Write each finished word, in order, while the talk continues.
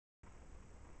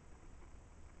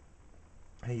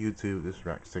Hey YouTube, this is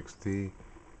Rack60.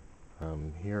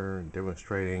 Here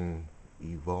demonstrating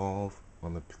Evolve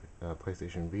on the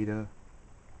PlayStation Vita.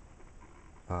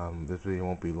 This video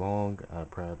won't be long. I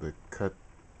probably cut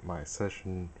my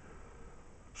session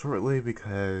shortly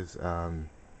because the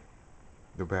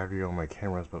battery on my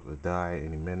camera is about to die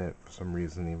any minute for some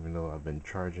reason, even though I've been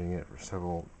charging it for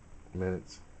several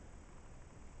minutes.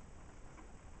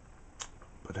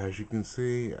 But as you can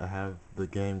see, I have the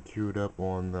game queued up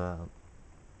on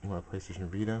my PlayStation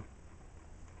Vita.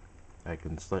 I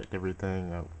can select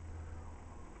everything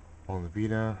on the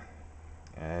Vita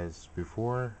as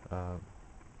before. I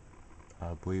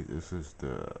believe this is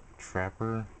the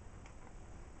Trapper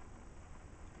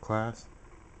class.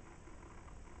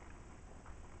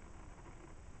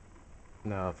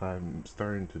 Now if I'm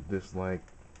starting to dislike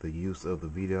the use of the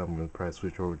Vita, I'm going to probably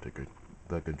switch over to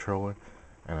the controller,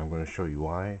 and I'm going to show you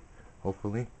why,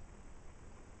 hopefully.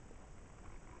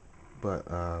 But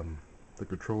the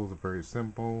controls are very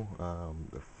simple.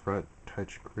 The front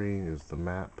touchscreen is the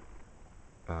map.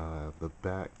 The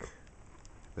back,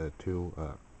 the two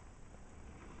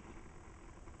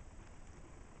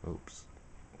oops.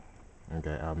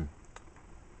 Okay,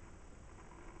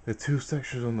 the two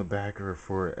sections on the back are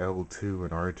for L2 and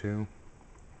R2.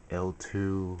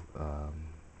 L2,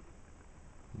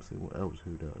 let's see what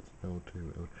L2 does.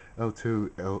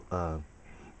 L2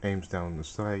 aims down the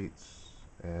sights,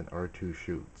 and R2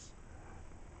 shoots,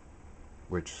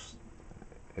 which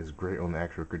is great on the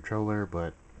actual controller,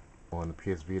 but on the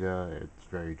PS Vita it's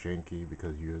very janky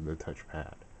because you have the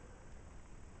touchpad.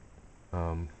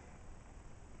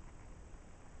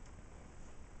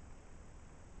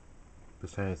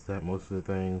 Besides that, most of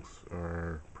the things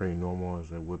are pretty normal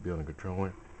as they would be on a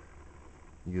controller.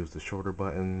 You use the shoulder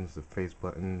buttons, the face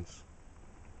buttons,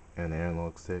 and the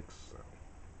analog sticks.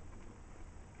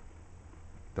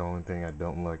 The only thing I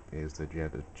don't like is that you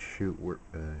have to shoot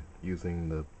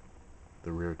using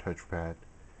the rear touchpad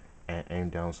and aim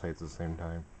down sights at the same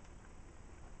time.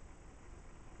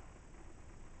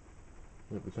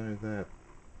 But besides that,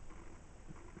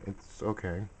 it's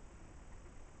okay.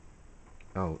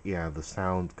 Oh yeah, the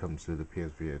sound comes through the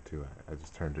PS Vita too. I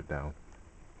just turned it down.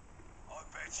 I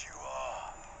bet you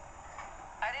are.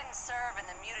 I didn't serve in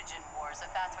the mutagen wars,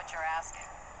 if that's what you're asking.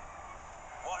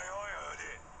 Why, I heard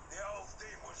it. The whole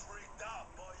thing was rigged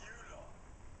up by you lot.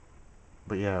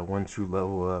 But yeah, once you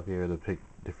level up, you're able to pick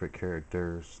different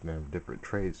characters, and have different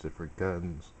traits, different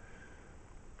guns.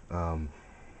 I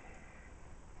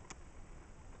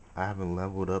haven't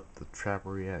leveled up the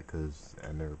Trapper yet because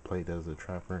I never played as a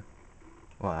Trapper.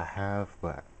 Well, I have,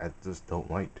 but I just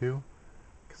don't like to,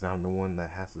 because I'm the one that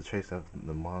has to chase after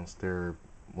the monster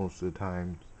most of the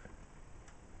times,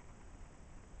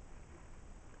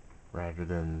 rather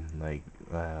than like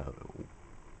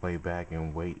lay back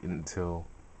and wait until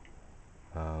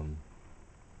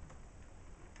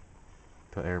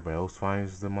everybody else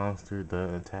finds the monster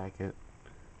to attack it.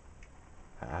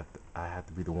 I have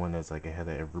to be the one that's like ahead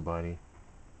of everybody.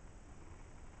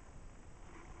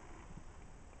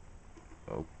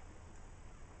 Oh.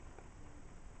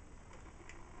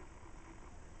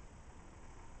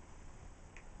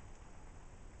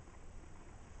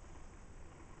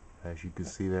 As you can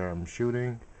see there, I'm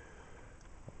shooting.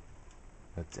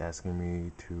 That's asking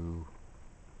me to...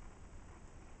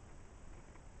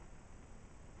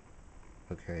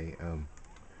 Okay,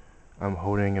 I'm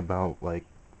holding about like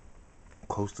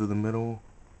close to the middle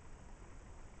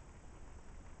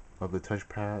of the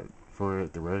touchpad for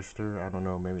the register. I don't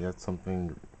know, maybe that's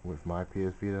something with my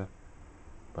PS Vita,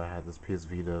 but I had this PS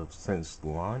Vita since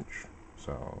launch,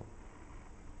 so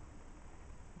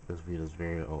this Vita is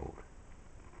very old.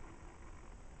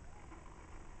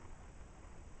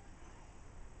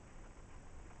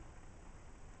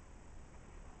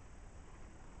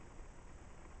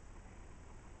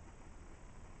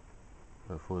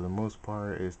 But for the most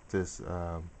part, it's just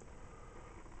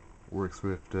works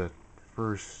with the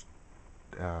first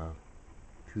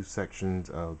two sections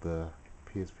of the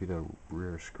PS Vita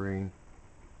rear screen.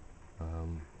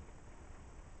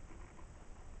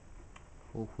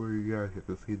 Hopefully you guys get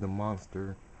to see the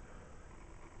monster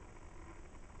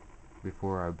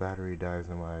before our battery dies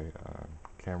in my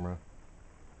camera.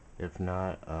 If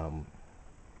not, I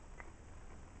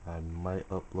might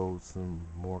upload some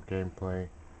more gameplay,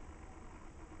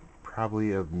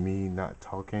 probably of me not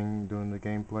talking during the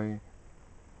gameplay.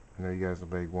 I know you guys are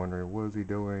like wondering what is he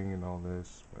doing and all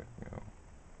this, but you know.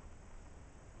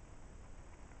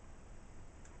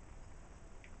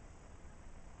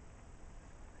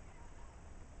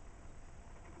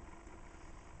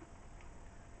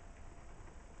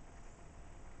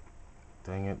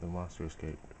 Dang it, the monster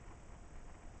escaped.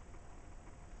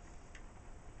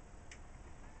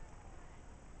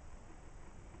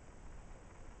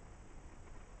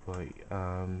 But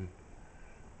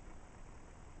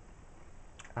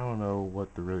I don't know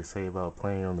what to really say about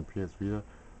playing on the PS Vita.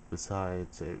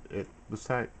 Besides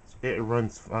it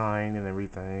runs fine and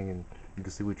everything, and you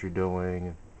can see what you're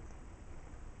doing.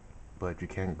 But you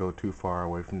can't go too far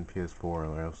away from the PS4,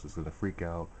 or else it's gonna freak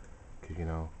out. Cause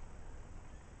you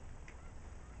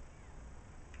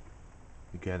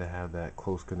gotta have that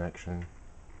close connection.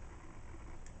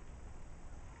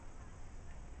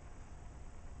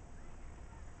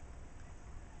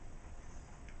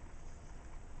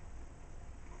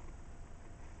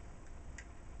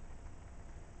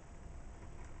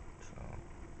 So,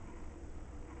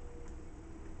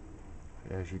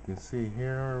 as you can see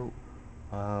here,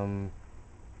 um,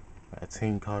 a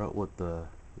team caught up with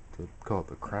call it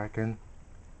the Kraken,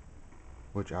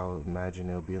 which I would imagine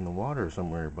it'll be in the water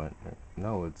somewhere, but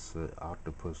no, it's an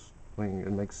octopus. I mean,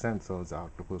 it makes sense, so it's an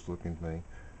octopus-looking thing,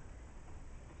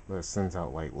 but it sends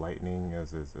out like lightning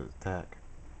as its attack,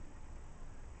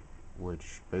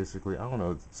 which basically I don't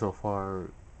know. So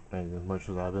far, and as much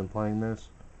as I've been playing this,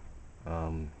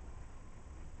 um,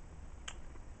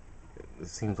 it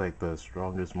seems like the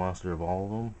strongest monster of all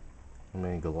of them. I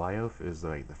mean, Goliath is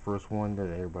like the first one that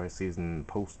everybody sees in the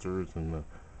posters and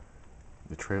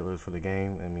the trailers for the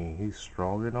game. I mean, he's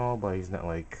strong and all, but he's not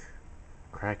like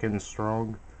Kraken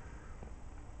strong.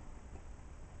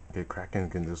 The Kraken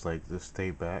can just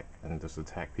stay back and just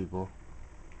attack people.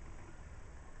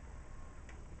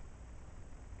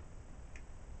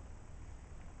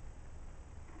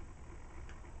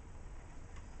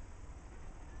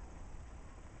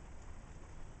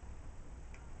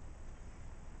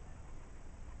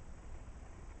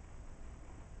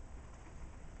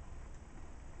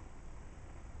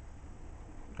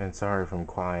 And sorry if I'm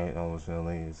quiet all of a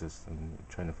sudden, it's just I'm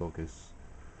trying to focus.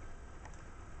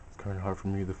 It's kind of hard for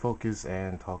me to focus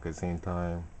and talk at the same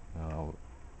time. But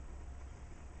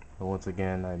once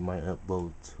again, I might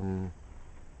upload some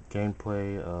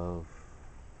gameplay of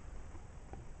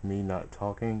me not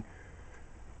talking,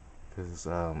 because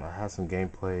I had some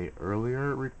gameplay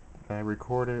earlier that I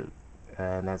recorded,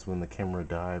 and that's when the camera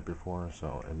died before,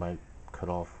 so it might cut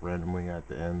off randomly at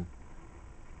the end.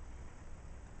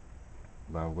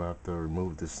 But I'm gonna have to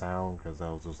remove the sound because I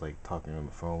was just like talking on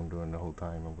the phone during the whole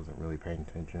time. I wasn't really paying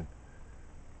attention.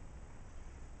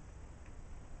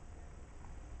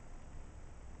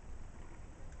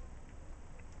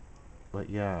 But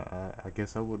yeah, I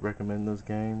guess I would recommend this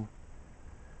game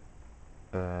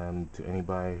to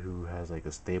anybody who has like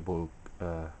a stable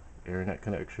internet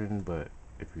connection. But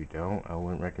if you don't, I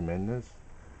wouldn't recommend this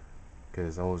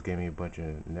because it always gave me a bunch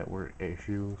of network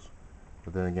issues.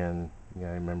 But then again, yeah,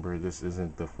 I remember this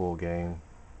isn't the full game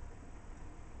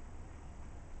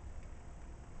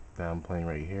that I'm playing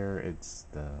right here. It's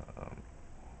the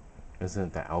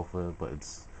isn't the alpha, but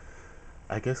it's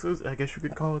I guess you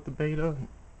could call it the beta.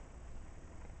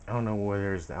 I don't know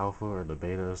whether it's the alpha or the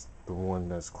beta is the one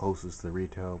that's closest to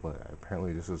retail, but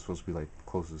apparently this is supposed to be like the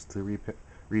closest to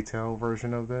retail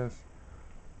version of this.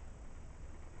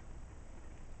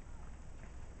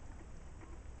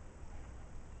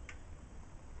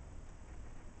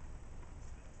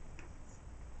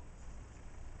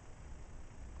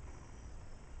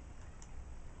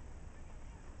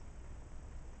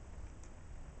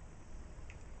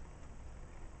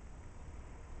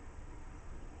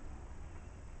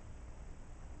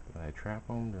 Did I trap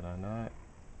him? Did I not?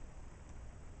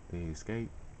 Did he escape?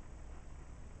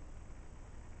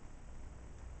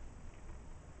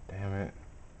 Damn it.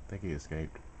 I think he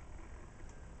escaped.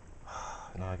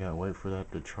 Now I gotta wait for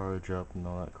that to charge up and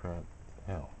all that crap.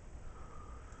 Hell.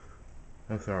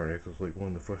 I'm sorry, it's just like one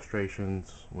of the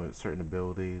frustrations with certain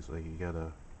abilities, like you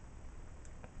gotta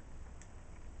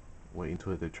wait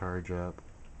until it to charge up.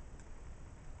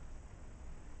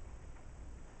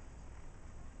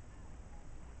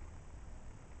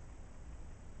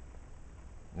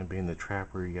 And being the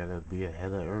trapper, you gotta be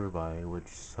ahead of everybody, which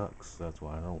sucks. That's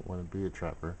why I don't want to be a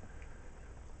trapper.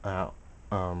 Uh,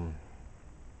 um,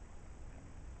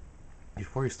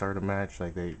 Before you start a match,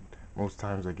 like most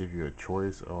times they give you a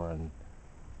choice on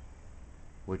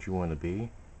what you want to be.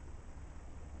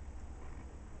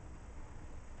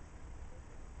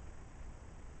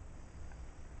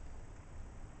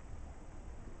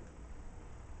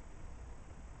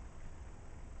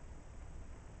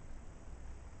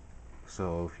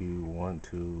 So if you want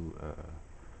to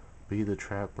be the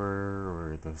trapper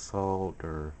or the assault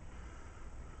or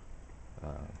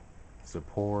uh,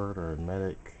 support or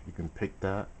medic, you can pick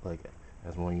that like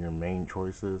as one of your main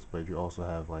choices. But you also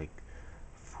have like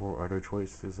 4 other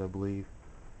choices, I believe.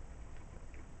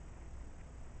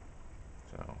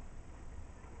 So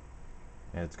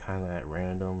and it's kind of at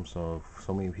random. So if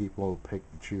so many people pick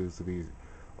to choose to be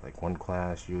like one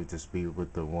class, you would just be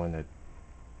with the one that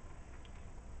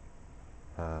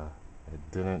it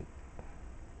didn't.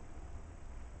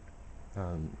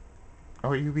 Um,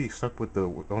 or you'd be stuck with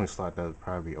the only slot that would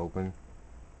probably be open.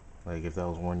 Like if that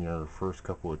was one of your first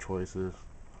couple of choices,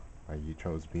 like you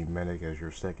chose to be medic as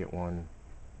your second one,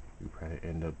 you probably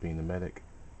end up being the medic.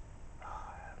 I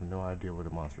have no idea where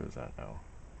the monster is at now.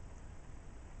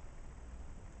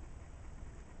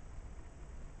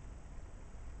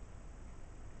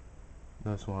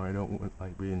 That's why I don't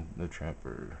like being the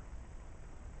trapper.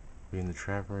 Being the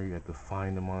trapper, you have to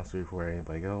find the monster before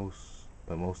anybody else.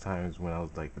 But most times when I was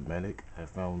like the medic, I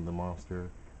found the monster.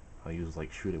 I used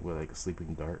like shoot it with like a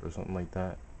sleeping dart or something like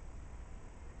that.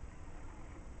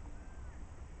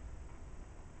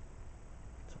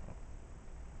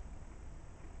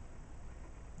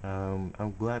 So,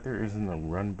 I'm glad there isn't a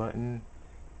run button.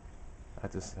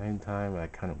 At the same time, I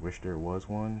kind of wish there was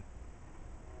one.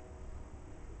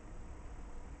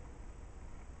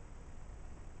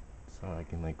 So I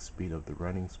can like speed up the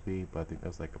running speed, but I think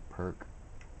that's like a perk.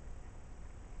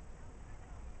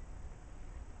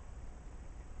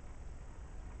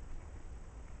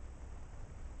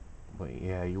 But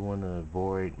yeah, you want to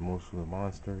avoid most of the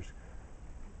monsters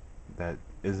that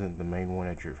isn't the main one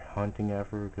that you're hunting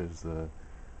after, because the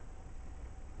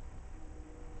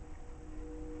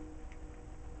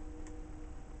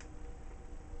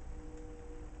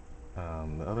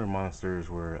other monsters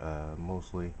were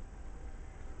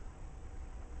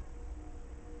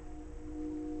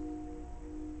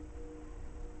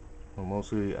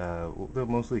they'll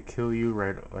mostly kill you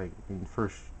right like in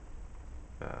first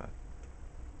uh,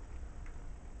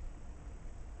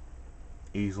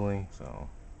 easily. So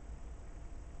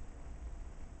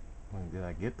like, did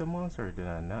I get the monster or did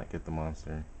I not get the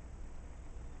monster?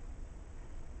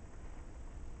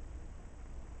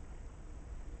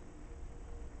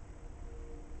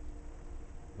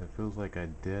 It feels like I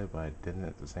did, but I didn't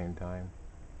at the same time.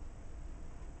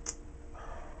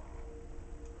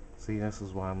 See, this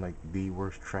is why I'm like the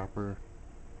worst trapper.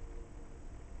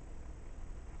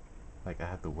 Like I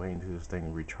have to wait until this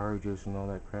thing recharges and all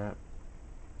that crap.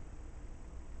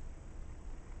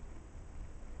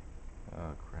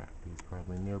 Oh crap, he's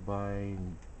probably nearby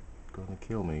and gonna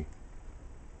kill me.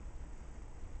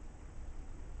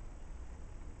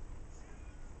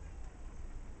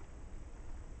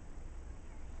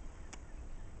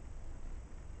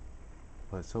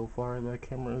 But so far that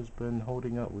camera has been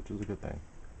holding up, which is a good thing.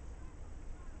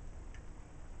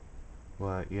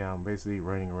 But yeah, I'm basically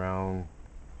running around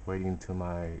waiting till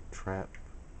my trap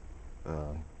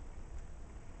uh,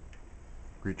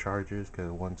 recharges,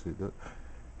 because once it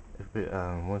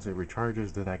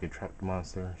recharges, then I can trap the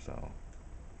monster. So,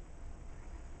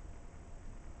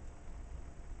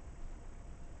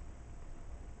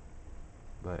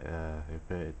 but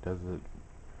if it doesn't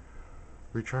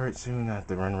recharge soon, I have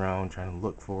to run around trying to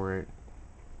look for it.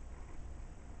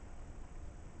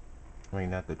 I mean,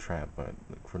 not the trap, but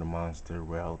look for the monster.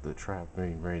 Well, the trap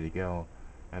being ready to go,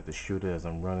 I have to shoot it as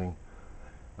I'm running.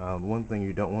 One thing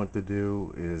you don't want to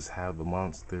do is have the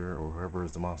monster or whoever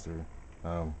is the monster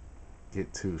um,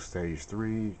 get to stage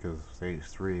 3, because stage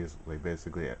 3 is like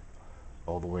basically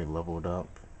all the way leveled up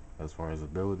as far as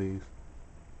abilities,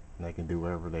 and they can do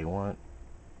whatever they want.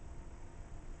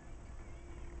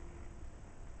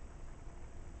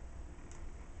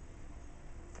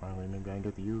 Finally, maybe I can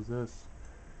get to use this.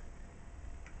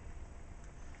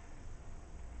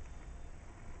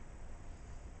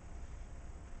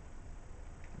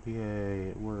 Yay,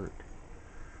 it worked.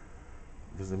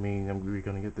 Does it mean we're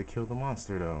gonna get to kill the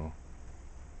monster though?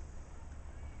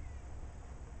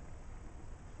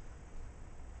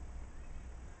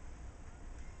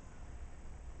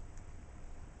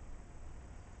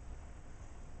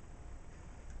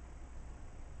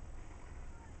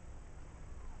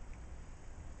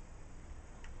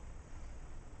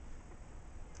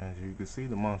 As you can see,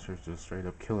 the monster's just straight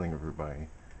up killing everybody,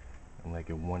 and like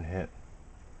in one hit.